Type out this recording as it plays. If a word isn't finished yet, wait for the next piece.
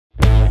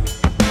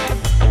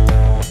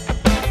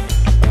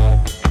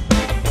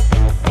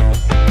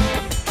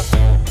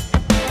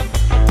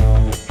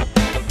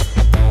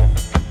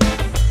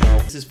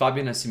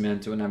Fabio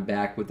Nascimento, and I'm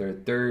back with our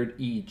third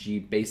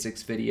EEG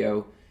basics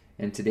video.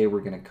 And today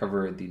we're going to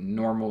cover the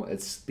normal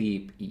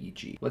asleep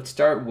EEG. Let's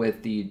start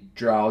with the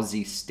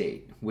drowsy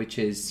state, which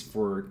is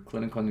for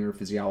clinical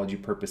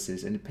neurophysiology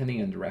purposes and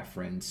depending on the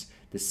reference,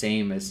 the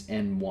same as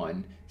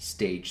N1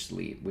 stage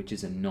sleep, which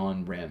is a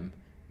non-REM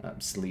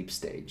sleep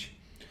stage.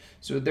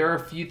 So there are a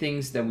few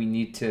things that we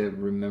need to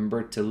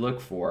remember to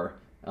look for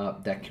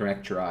that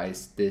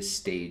characterize this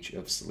stage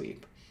of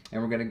sleep.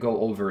 And we're going to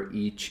go over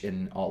each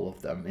and all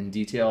of them in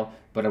detail,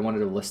 but I wanted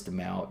to list them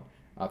out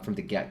from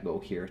the get-go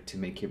here to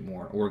make it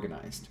more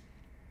organized.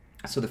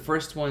 So the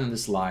first one on the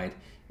slide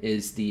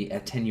is the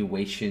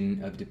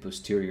attenuation of the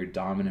posterior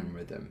dominant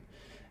rhythm.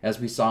 As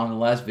we saw in the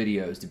last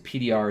videos, the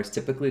PDR is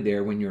typically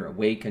there when you're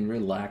awake and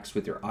relaxed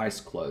with your eyes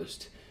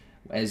closed.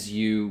 As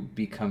you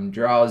become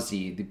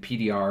drowsy, the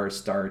PDR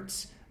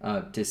starts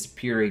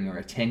disappearing or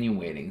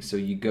attenuating, so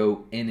you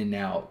go in and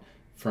out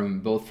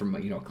from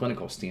a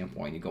clinical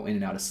standpoint. You go in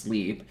and out of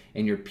sleep,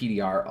 and your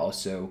PDR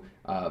also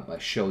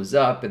shows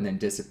up and then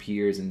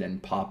disappears and then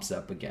pops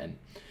up again.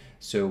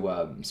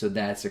 So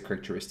that's a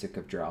characteristic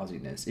of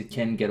drowsiness. It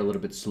can get a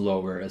little bit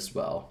slower as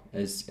well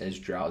as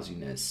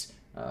drowsiness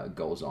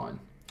goes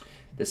on.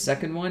 The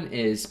second one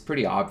is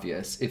pretty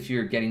obvious. If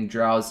you're getting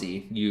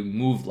drowsy, you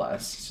move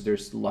less, so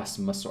there's less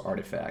muscle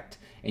artifact,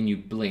 and you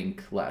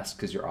blink less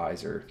because your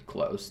eyes are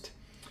closed.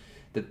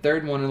 The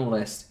third one on the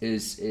list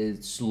is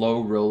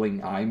slow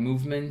rolling eye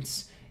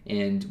movements,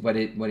 and what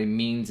it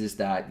means is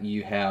that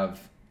you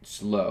have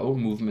slow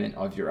movement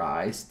of your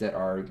eyes that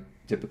are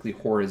typically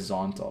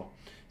horizontal.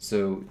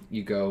 So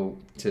you go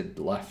to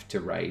left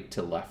to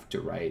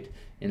right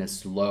in a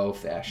slow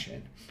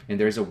fashion. And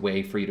there's a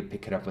way for you to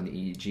pick it up on the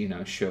EEG, and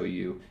I'll show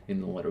you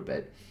in a little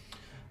bit.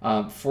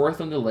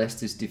 Fourth on the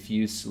list is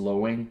diffuse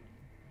slowing,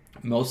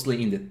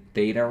 mostly in the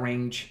theta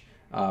range.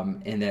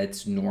 And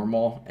that's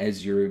normal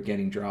as you're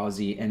getting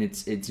drowsy, and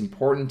it's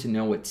important to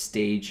know what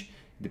stage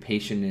the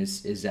patient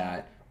is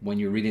at when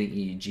you're reading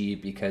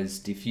EEG, because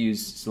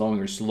diffuse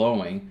slowing or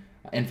slowing,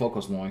 and focal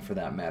slowing for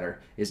that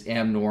matter, is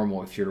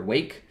abnormal if you're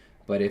awake,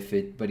 but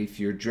if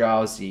you're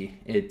drowsy,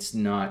 it's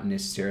not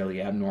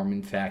necessarily abnormal.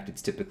 In fact,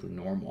 it's typically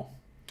normal.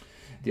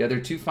 The other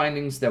two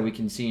findings that we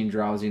can see in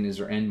drowsiness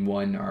or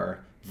N1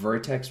 are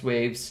vertex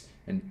waves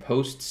and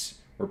posts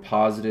or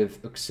positive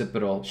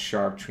occipital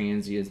sharp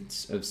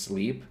transients of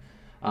sleep.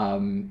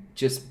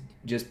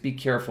 Just be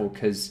careful,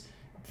 because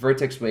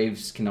vertex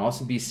waves can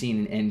also be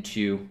seen in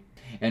N2,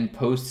 and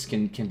posts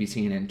can be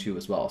seen in N2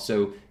 as well.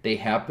 So they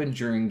happen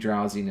during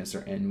drowsiness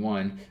or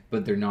N1,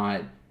 but they're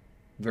not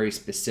very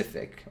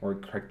specific or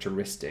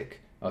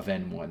characteristic of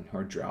N1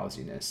 or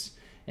drowsiness.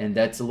 And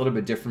that's a little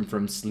bit different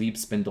from sleep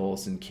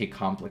spindles and K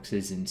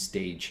complexes in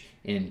stage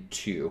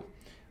N2.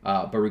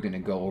 But we're going to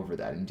go over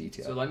that in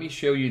detail. So let me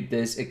show you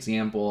this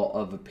example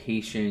of a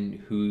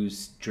patient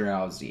who's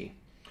drowsy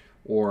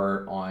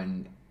or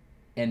on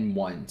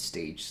N1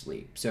 stage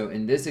sleep. So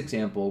in this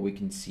example, we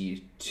can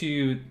see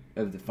two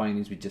of the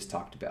findings we just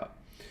talked about.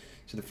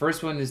 So the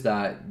first one is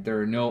that there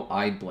are no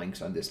eye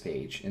blinks on this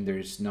page, and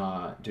there's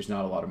not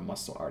a lot of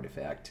muscle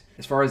artifact.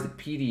 As far as the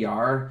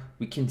PDR,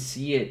 we can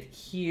see it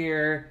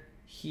here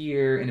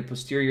in the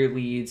posterior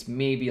leads,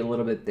 maybe a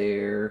little bit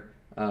there,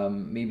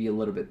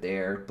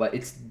 but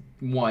it's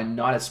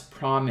not as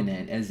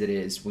prominent as it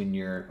is when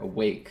you're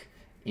awake,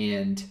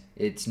 and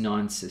it's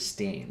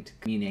non-sustained,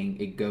 meaning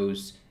it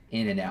goes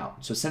in and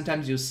out. So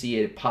sometimes you'll see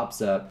it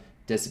pops up,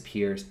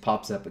 disappears,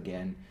 pops up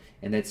again,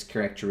 and that's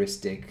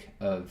characteristic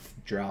of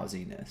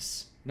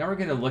drowsiness. Now we're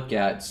going to look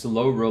at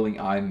slow rolling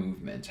eye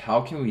movement.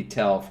 How can we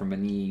tell from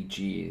an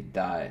EEG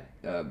that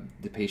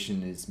the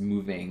patient is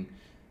moving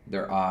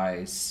their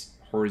eyes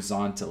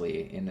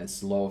horizontally in a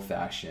slow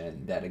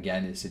fashion that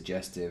again is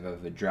suggestive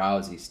of a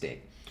drowsy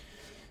state?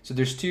 So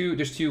there's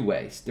two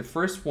ways. The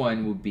first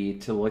one would be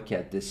to look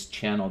at this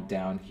channel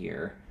down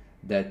here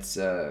that's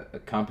a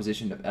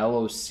composition of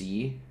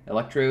LOC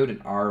electrode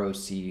and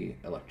ROC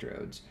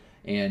electrodes,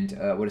 and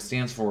what it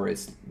stands for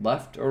is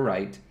left or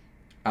right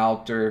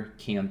outer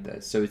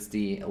canthus. So it's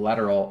the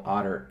lateral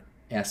outer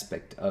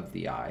aspect of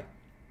the eye.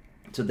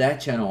 So that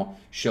channel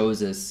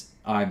shows us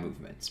eye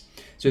movements.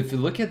 So if you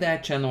look at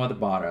that channel at the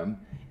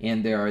bottom,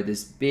 and there are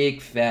these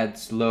big fat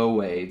slow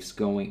waves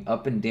going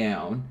up and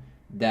down,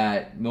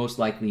 that most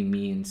likely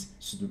means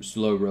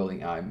slow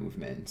rolling eye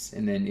movements,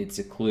 and then it's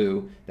a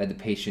clue that the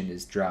patient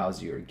is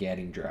drowsy or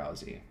getting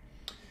drowsy.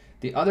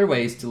 The other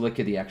way is to look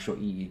at the actual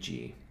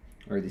EEG,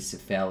 or the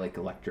cephalic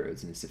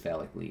electrodes and the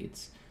cephalic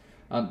leads.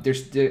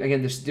 There's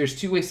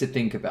two ways to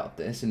think about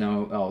this, and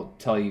I'll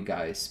tell you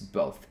guys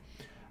both.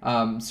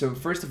 So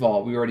first of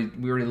all, we already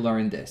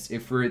learned this.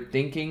 If we're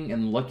thinking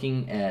and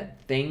looking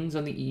at things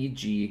on the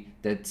EEG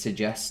that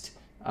suggest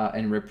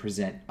and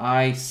represent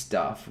eye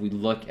stuff, we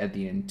look at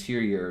the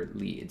anterior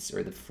leads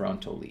or the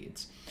frontal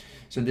leads.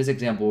 So in this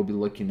example, we'll be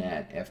looking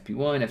at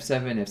FP1,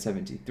 F7,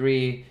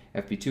 F7T3,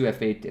 FP2,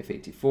 F8,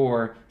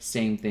 F8T4.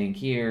 Same thing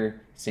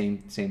here, same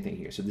thing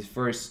here. So the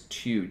first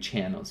two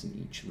channels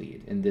in each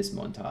lead in this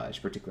montage,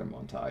 particular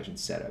montage and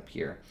setup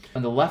here.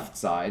 On the left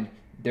side,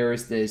 there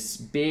is this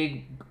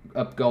big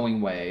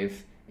upgoing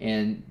wave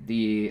and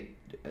the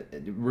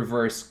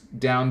reverse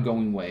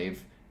downgoing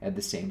wave at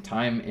the same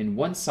time in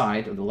one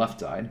side, or the left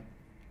side,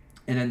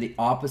 and then the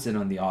opposite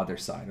on the other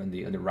side, on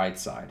the right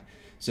side.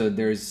 So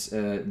there's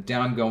a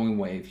downgoing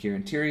wave here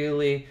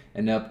anteriorly,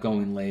 and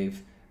upgoing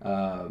wave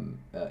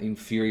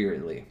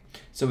inferiorly.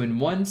 So in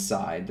one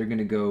side, they're going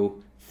to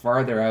go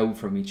farther out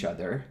from each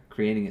other,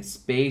 creating a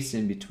space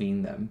in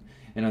between them.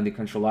 And on the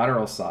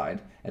contralateral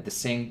side, at the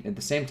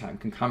same time,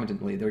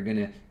 concomitantly, they're going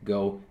to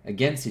go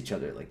against each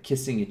other, like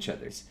kissing each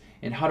other.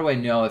 And how do I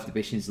know if the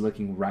patient is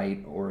looking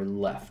right or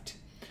left?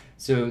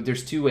 So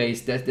there's two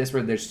ways. That's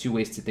where there's two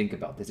ways to think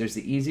about this. There's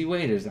the easy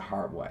way and there's the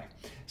hard way.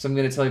 So I'm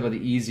going to tell you about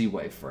the easy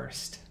way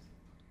first.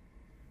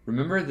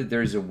 Remember that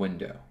there's a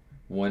window.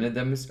 One of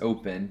them is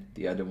open,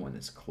 the other one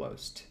is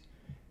closed.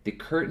 The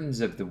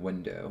curtains of the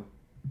window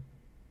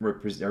are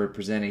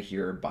represented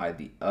here by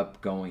the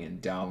upgoing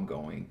and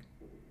downgoing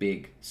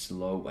big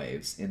slow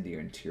waves in the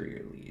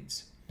anterior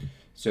leads.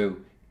 So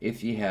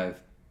if you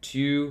have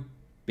two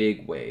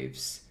big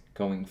waves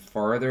going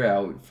farther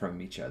out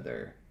from each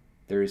other,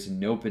 there is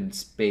an open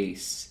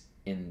space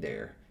in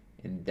there,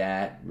 and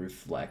that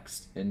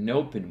reflects an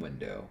open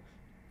window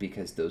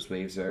because those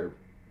waves are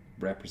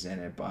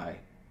represented by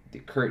the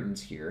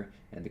curtains here,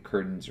 and the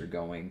curtains are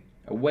going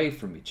away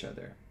from each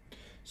other.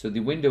 So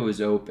the window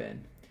is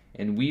open,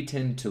 and we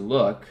tend to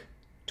look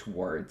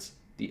towards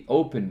the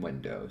open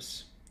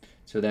windows.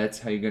 So that's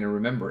how you're going to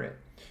remember it.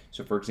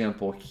 So for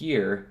example,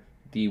 here,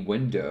 the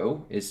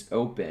window is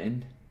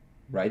open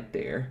right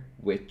there,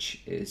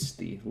 which is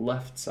the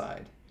left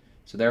side.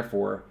 So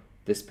therefore,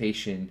 this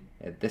patient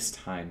at this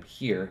time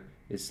here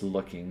is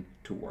looking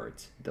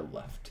towards the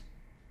left.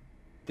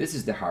 This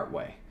is the hard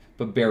way,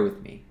 but bear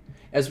with me.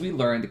 As we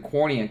learned, the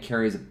cornea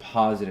carries a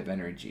positive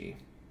energy,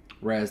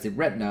 whereas the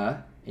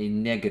retina, a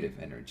negative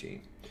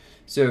energy.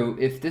 So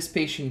if this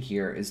patient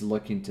here is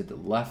looking to the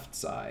left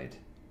side,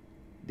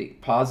 the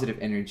positive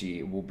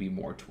energy will be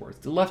more towards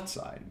the left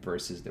side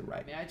versus the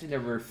right. Imagine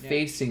that we're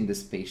facing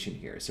this patient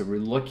here. So we're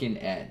looking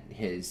at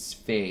his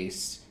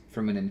face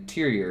from an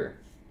anterior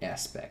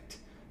aspect.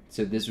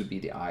 So this would be,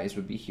 the eyes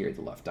would be here,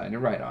 the left eye and the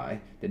right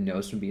eye. The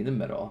nose would be in the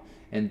middle,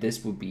 and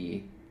this would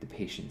be the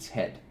patient's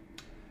head.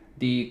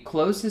 The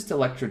closest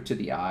electrode to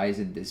the eyes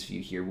in this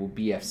view here will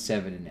be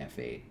F7 and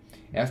F8.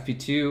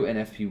 FP2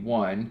 and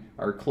FP1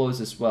 are close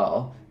as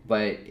well,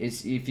 but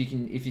if you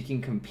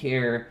can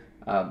compare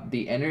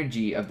the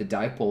energy of the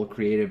dipole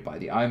created by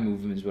the eye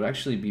movements would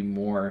actually be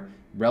more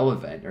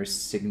relevant or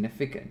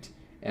significant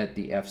at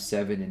the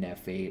F7 and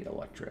F8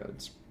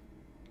 electrodes.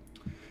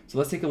 So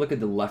let's take a look at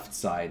the left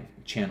side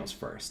channels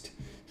first.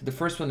 So the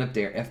first one up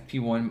there,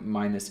 FP1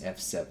 minus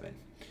F7.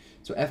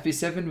 So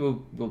FP7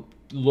 will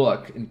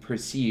look and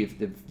perceive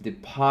the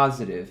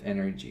positive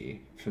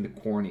energy from the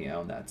cornea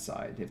on that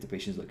side if the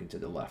patient is looking to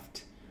the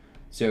left.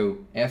 So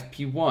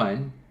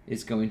FP1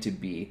 is going to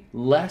be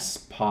less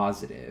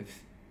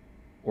positive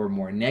or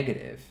more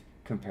negative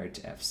compared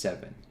to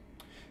F7.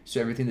 So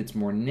everything that's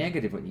more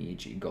negative on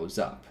EEG goes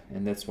up,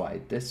 and that's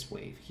why this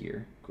wave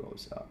here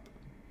goes up.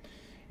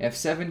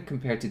 F7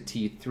 compared to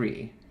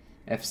T3,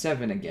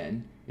 F7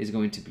 again is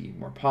going to be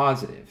more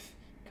positive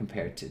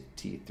compared to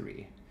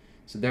T3.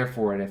 So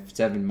therefore at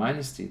F7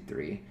 minus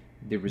T3,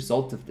 the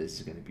result of this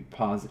is going to be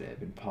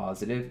positive, and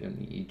positive and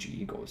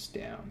EEG goes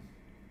down.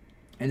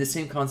 And the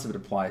same concept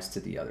applies to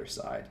the other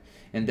side,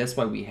 and that's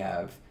why we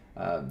have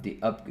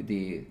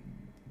the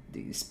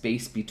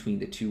space between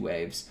the two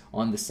waves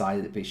on the side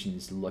that the patient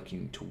is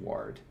looking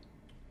toward.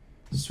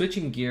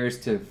 Switching gears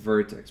to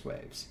vertex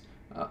waves.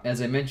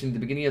 As I mentioned at the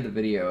beginning of the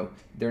video,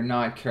 they're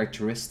not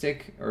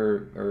characteristic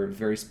or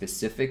very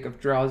specific of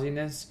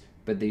drowsiness,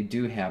 but they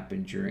do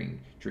happen during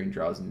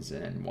drowsiness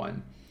in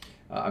N1.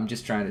 I'm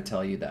just trying to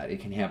tell you that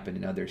it can happen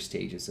in other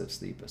stages of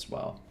sleep as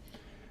well.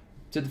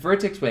 So the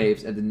vertex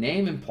waves, as the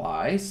name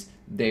implies,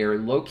 they are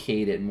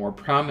located more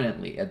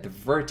prominently at the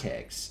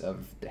vertex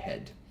of the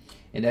head.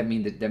 And that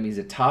means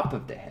the top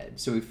of the head.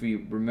 So if we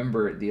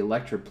remember the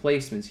electrode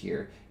placements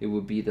here, it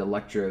would be the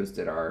electrodes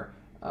that are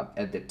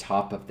at the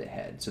top of the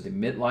head. So the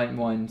midline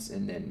ones,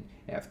 and then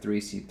F3,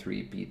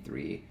 C3,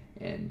 P3,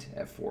 and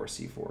F4,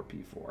 C4,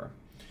 P4.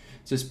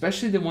 So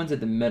especially the ones at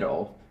the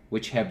middle,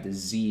 which have the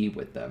Z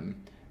with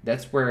them,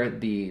 that's where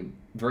the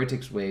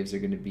vertex waves are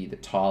going to be the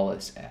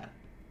tallest at.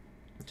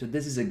 So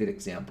this is a good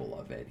example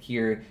of it.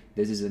 Here,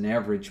 this is an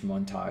average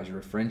montage, a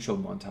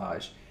referential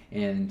montage,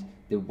 and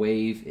the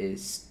wave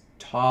is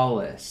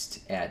tallest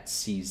at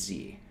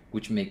CZ,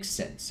 which makes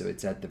sense. So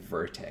it's at the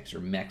vertex, or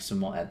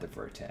maximal at the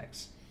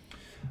vertex.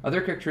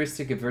 Other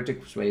characteristic of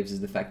vertex waves is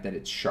the fact that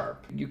it's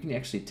sharp. You can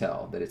actually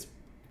tell that it's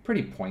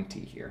pretty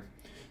pointy here.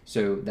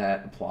 So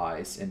that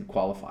applies and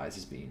qualifies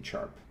as being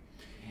sharp.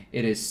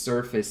 It is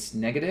surface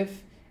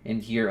negative,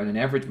 and here on an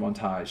average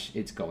montage,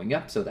 it's going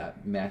up, so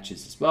that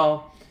matches as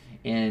well.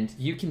 And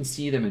you can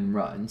see them in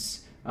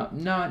runs.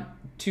 Not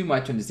too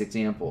much on this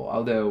example,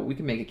 although we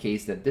can make a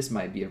case that this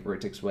might be a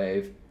vertex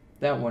wave.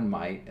 That one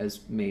might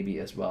maybe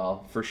as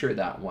well. For sure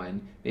that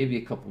one. Maybe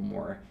a couple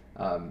more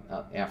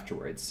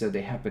afterwards. So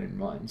they happen in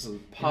runs.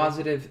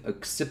 Positive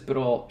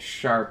occipital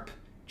sharp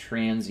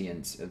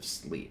transients of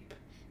sleep.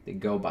 They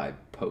go by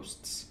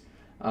posts.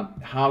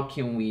 How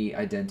can we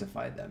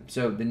identify them?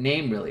 So the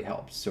name really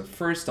helps. So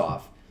first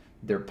off,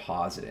 they're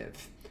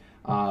positive.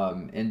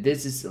 And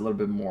this is a little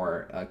bit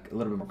more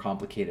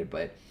complicated,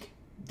 but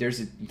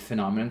there's a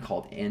phenomenon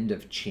called end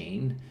of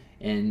chain.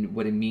 And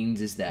what it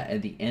means is that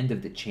at the end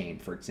of the chain,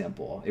 for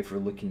example, if we're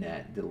looking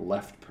at the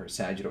left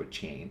sagittal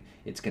chain,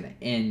 it's going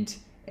to end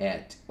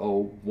at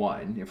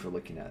O1 if we're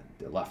looking at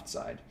the left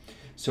side.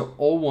 So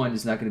O1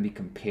 is not going to be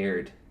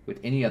compared with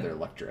any other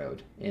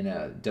electrode in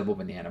a double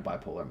banana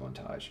bipolar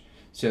montage.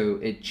 So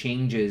it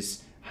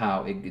changes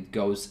how it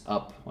goes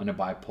up on a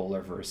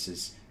bipolar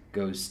versus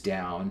goes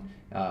down,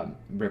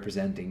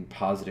 representing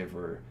positive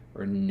or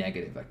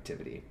negative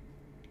activity.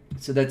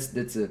 So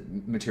that's a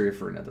material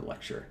for another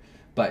lecture.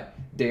 But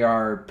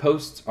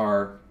posts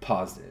are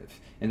positive.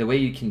 And the way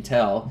you can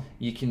tell,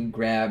 you can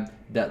grab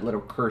that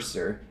little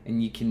cursor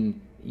and you can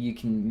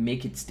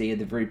make it stay at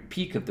the very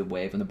peak of the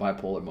wave on the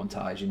bipolar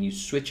montage, and you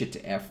switch it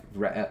to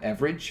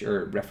average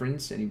or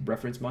reference, any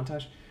reference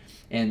montage,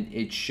 and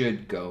it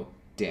should go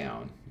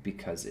down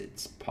because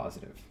it's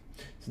positive.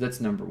 So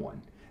that's number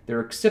one. They're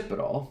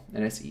occipital,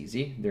 and it's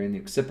easy. They're in the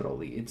occipital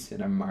leads,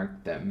 and I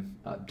marked them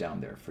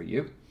down there for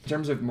you. In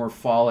terms of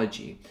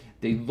morphology,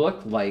 they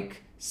look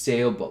like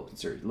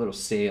sailboats or little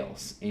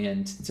sails,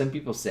 and some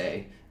people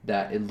say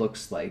that it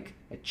looks like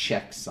a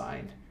check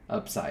sign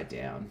upside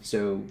down.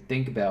 So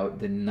think about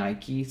the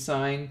Nike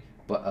sign,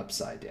 but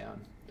upside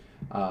down.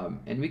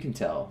 And we can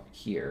tell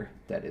here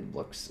that it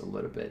looks a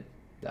little bit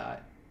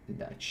in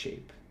that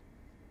shape.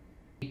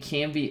 It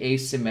can be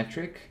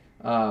asymmetric,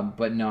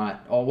 but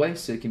not always.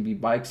 So it can be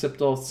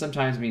bioccipital,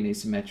 sometimes being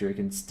asymmetric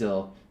and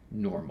still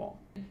normal.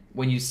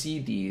 When you see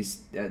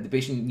these, the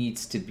patient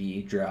needs to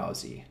be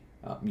drowsy.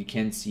 You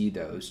can see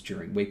those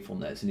during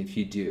wakefulness, and if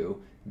you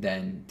do,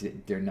 then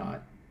they're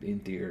not, in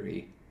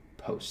theory,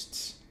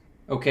 posts.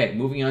 Okay,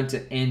 moving on to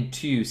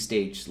N2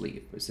 stage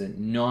sleep. It's a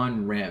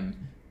non-REM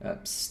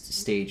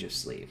stage of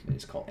sleep, and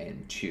it's called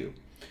N2.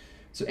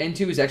 So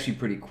N2 is actually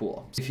pretty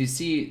cool. If you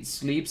see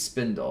sleep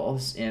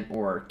spindles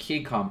or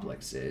K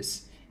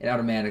complexes, it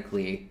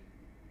automatically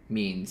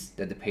means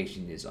that the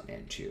patient is on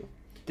N2.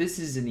 This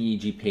is an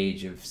EEG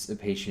page of a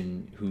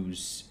patient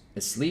who's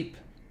asleep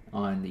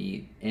on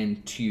the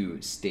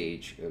N2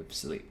 stage of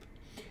sleep.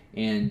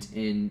 And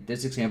in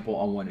this example,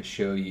 I want to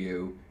show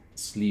you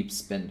sleep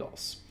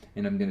spindles.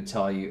 And I'm going to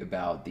tell you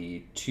about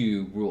the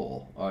 2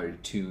 rule, or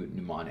 2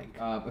 mnemonic.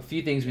 A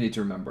few things we need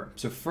to remember.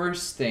 So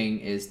first thing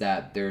is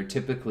that they're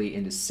typically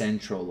in the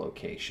central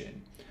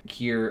location.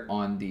 Here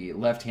on the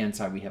left-hand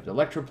side, we have the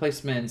electrode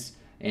placements,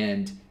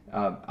 and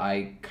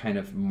I kind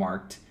of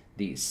marked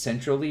the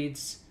central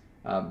leads.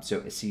 So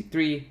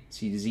C3,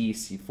 CZ,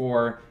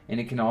 C4, and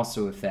it can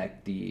also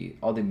affect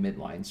all the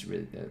midlines,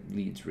 really, the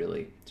leads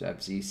really. So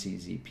FZ,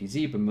 CZ,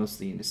 PZ, but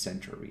mostly in the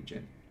central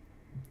region.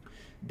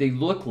 They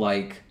look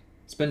like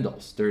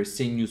spindles. They're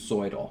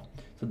sinusoidal.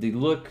 So they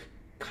look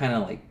kind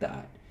of like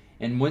that.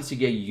 And once you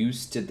get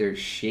used to their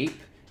shape,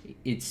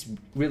 it's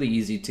really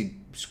easy to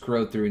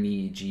scroll through an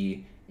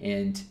EEG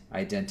and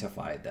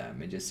identify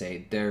them and just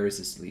say, there is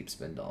a sleep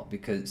spindle,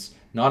 because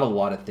not a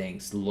lot of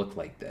things look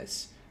like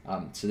this.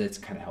 So that's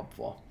kind of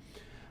helpful.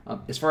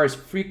 As far as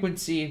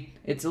frequency,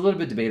 it's a little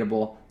bit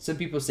debatable. Some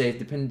people say it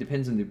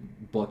depends on the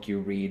book you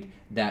read,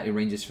 that it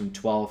ranges from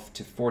 12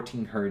 to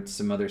 14 hertz.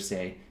 Some others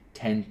say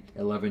 10,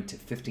 11 to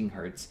 15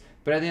 hertz.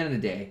 But at the end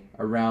of the day,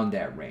 around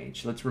that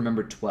range. Let's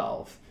remember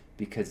 12,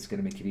 because it's going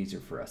to make it easier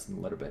for us in a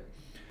little bit.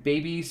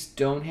 Babies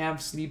don't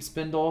have sleep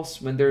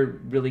spindles when they're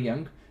really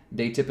young.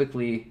 They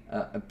typically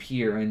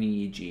appear on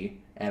EEG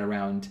at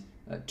around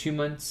 2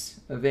 months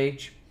of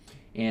age.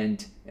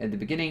 And at the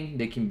beginning,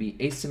 they can be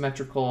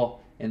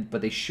asymmetrical, but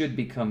they should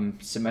become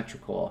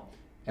symmetrical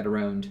at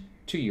around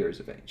 2 years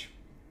of age.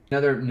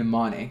 Another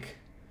mnemonic,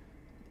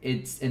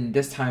 and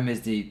this time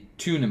is the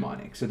 2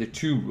 mnemonic, so the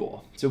 2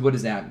 rule. So what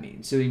does that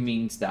mean? So it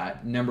means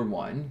that, number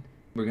 1,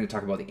 we're going to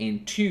talk about the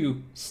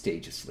N2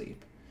 stage of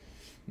sleep.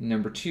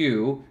 Number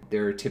 2,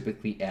 they're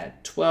typically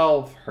at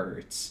 12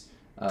 hertz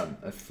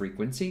of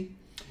frequency.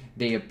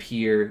 They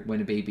appear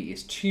when a baby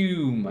is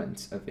 2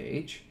 months of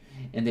age,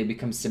 and they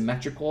become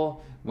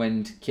symmetrical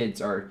when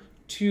kids are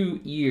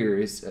 2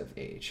 years of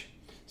age.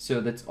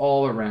 So that's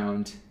all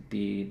around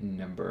the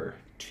number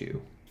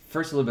 2.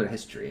 First, a little bit of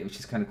history, which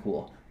is kind of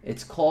cool.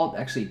 It's called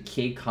actually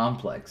K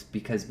complex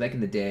because back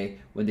in the day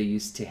when they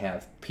used to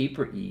have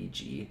paper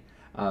EEG,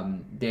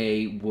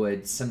 they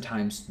would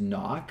sometimes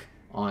knock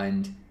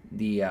on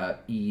the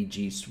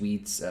EEG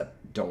suite's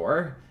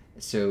door.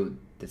 So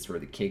that's where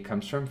the K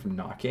comes from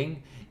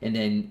knocking. And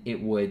then it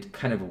would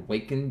kind of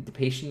awaken the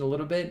patient a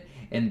little bit,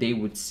 and they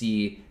would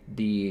see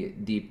the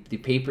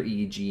paper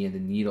EEG and the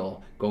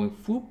needle going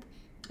whoop,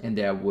 and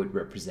that would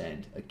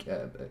represent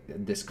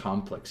this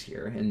complex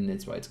here, and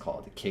that's why it's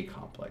called the K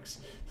complex.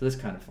 So that's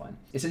kind of fun.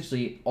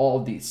 Essentially, all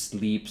of these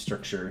sleep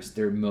structures,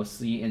 they're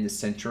mostly in the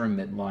central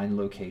midline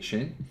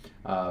location,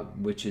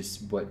 which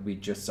is what we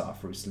just saw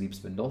for sleep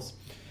spindles.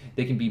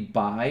 They can be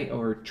bi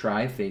or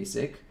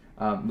triphasic,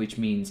 which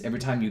means every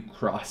time you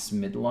cross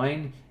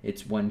midline,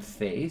 it's one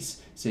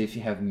phase. So if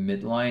you have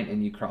midline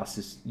and you cross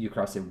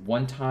it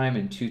one time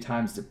and 2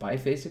 times, it's a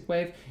biphasic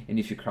wave, and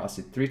if you cross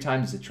it 3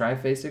 times, it's a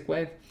triphasic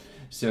wave.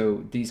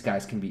 So these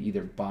guys can be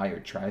either bi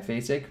or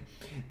triphasic.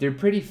 They're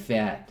pretty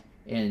fat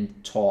and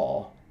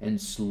tall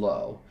and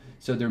slow.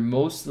 So they're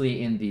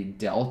mostly in the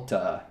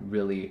delta,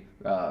 really,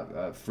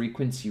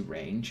 frequency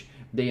range.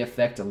 They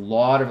affect a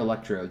lot of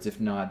electrodes,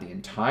 if not the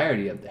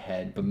entirety of the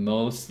head, but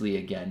mostly,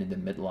 again, in the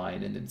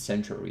midline and in the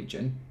central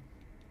region.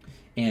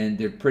 And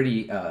they're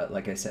pretty,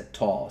 like I said,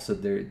 tall, so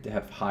they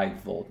have high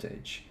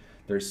voltage.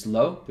 They're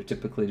slow. They're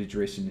typically, the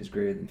duration is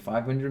greater than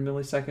 500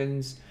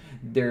 milliseconds.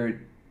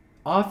 They're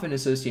often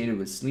associated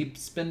with sleep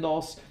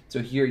spindles. So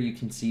here you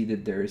can see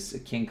that there's a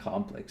king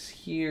complex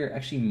here,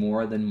 actually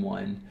more than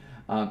one.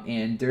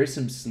 And there's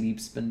some sleep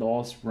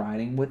spindles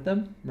riding with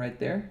them right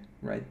there.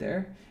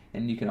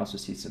 And you can also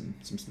see some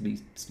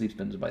sleep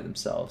spindles by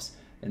themselves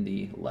in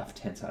the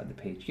left-hand side of the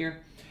page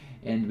here.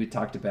 And we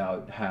talked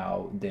about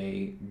how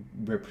they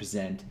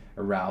represent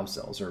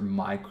arousals or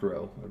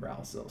micro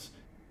arousals.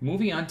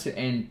 Moving on to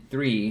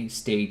N3,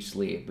 stage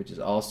sleep, which is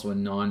also a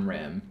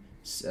non-REM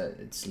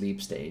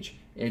sleep stage.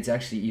 It's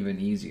actually even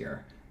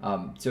easier.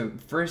 So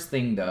first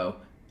thing though,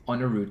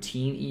 on a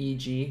routine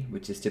EEG,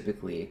 which is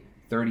typically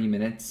 30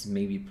 minutes,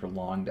 maybe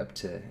prolonged up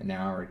to an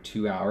hour or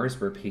 2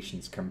 hours, where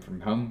patients come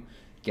from home,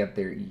 get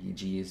their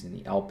EEGs in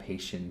the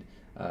outpatient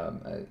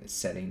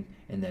setting,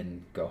 and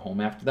then go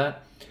home after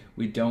that.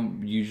 We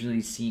don't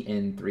usually see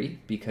N3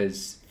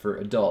 because for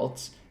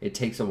adults, it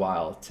takes a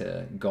while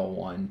to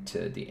go on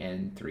to the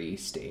N3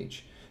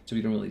 stage. So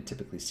we don't really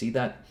typically see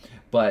that,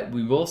 but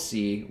we will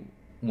see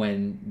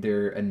when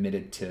they're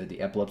admitted to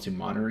the epilepsy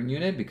monitoring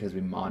unit, because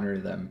we monitor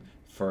them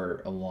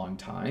for a long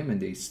time and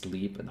they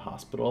sleep in the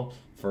hospital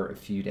for a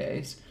few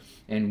days.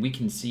 And we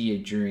can see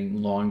it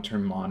during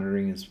long-term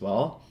monitoring as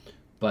well.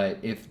 But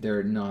if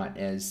they're not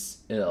as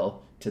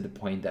ill to the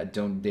point that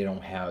they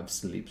don't have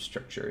sleep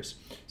structures.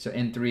 So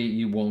N3,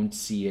 you won't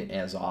see it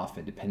as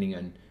often depending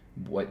on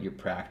what your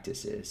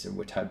practice is or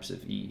what types of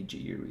EEG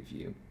you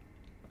review.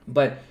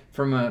 But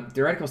from a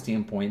theoretical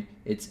standpoint,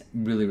 it's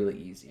really, really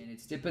easy. And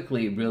it's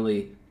typically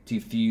really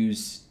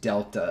diffuse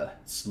delta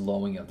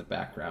slowing of the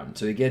background.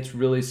 So it gets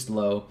really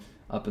slow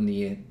up in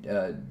the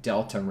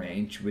delta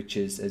range, which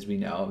is, as we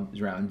know, is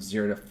around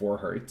 0 to 4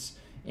 hertz.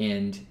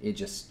 And it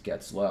just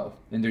gets low.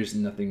 And there's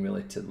nothing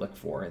really to look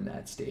for in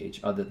that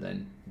stage other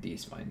than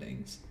these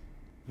findings.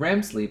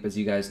 REM sleep, as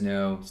you guys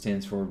know,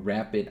 stands for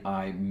rapid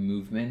eye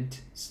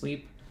movement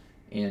sleep.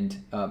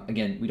 And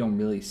again, we don't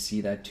really see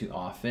that too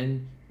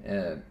often,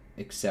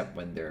 except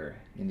when they're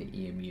in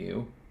the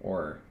EMU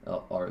or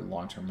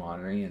long-term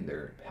monitoring and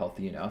they're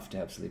healthy enough to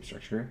have sleep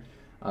structure.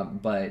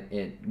 But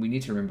we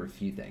need to remember a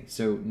few things.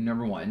 So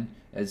number one,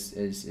 as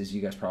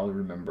you guys probably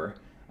remember,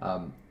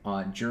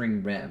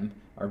 during REM,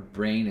 our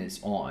brain is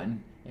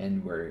on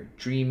and we're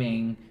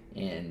dreaming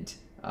and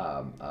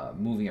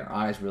moving our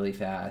eyes really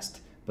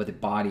fast, but the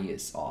body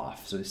is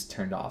off, so it's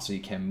turned off, so you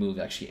can't move,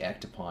 actually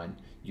act upon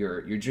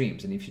your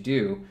dreams. And if you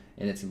do,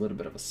 and it's a little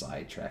bit of a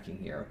sidetracking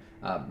here,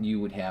 you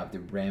would have the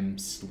REM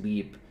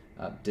sleep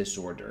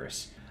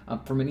disorders.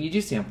 From an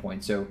EEG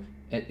standpoint, so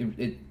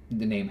the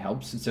name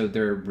helps. So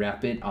they're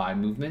rapid eye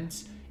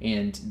movements,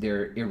 and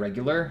they're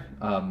irregular.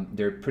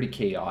 They're pretty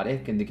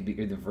chaotic, and they can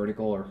be either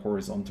vertical or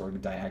horizontal or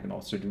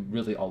diagonal, so they're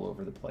really all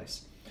over the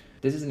place.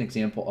 This is an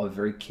example of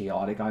very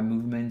chaotic eye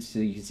movements. So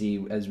you can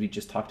see, as we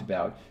just talked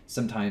about,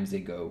 sometimes they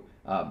go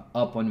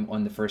up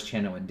on the first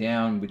channel and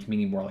down, which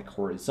meaning more like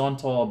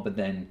horizontal, but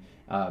then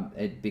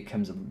it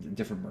becomes a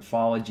different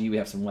morphology. We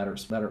have some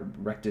lateral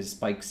rectus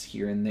spikes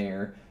here and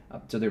there.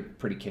 So they're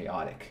pretty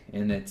chaotic,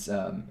 and it's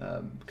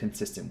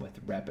consistent with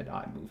rapid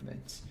eye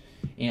movements.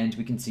 And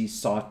we can see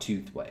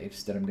sawtooth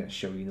waves that I'm going to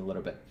show you in a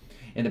little bit.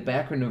 And the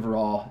background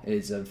overall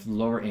is of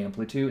lower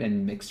amplitude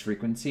and mixed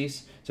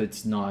frequencies, so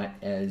it's not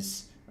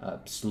as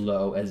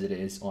slow as it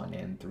is on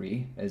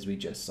N3, as we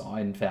just saw.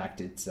 In fact,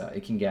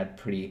 it can get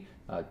pretty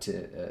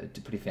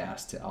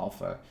fast to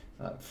alpha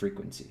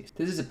frequencies.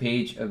 This is a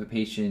page of a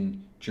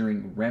patient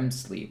during REM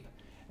sleep.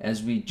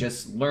 As we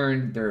just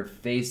learned, there are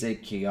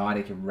phasic,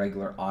 chaotic,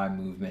 irregular eye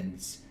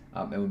movements,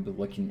 and we'll be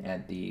looking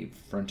at the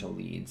frontal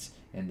leads,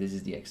 and this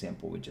is the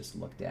example we just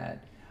looked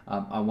at.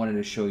 I wanted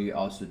to show you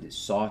also the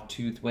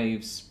sawtooth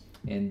waves,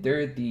 and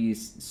they're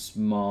these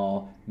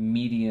small,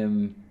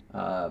 medium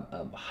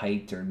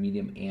height or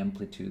medium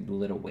amplitude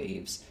little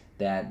waves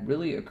that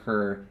really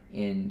occur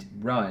in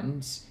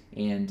runs,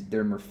 and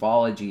their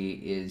morphology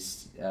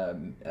is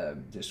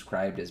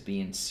described as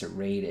being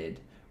serrated,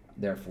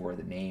 therefore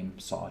the name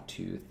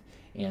sawtooth.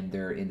 And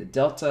they're in the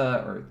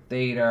delta or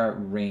theta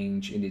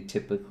range, and they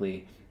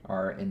typically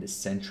are in the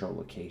central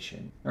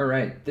location. All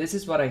right, this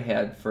is what I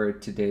had for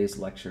today's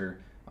lecture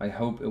I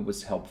hope it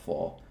was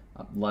helpful.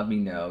 Let me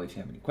know if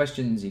you have any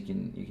questions. You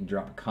can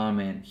drop a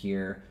comment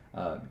here,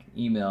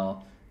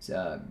 email,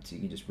 so you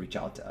can just reach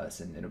out to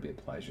us, and it'll be a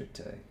pleasure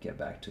to get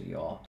back to you all.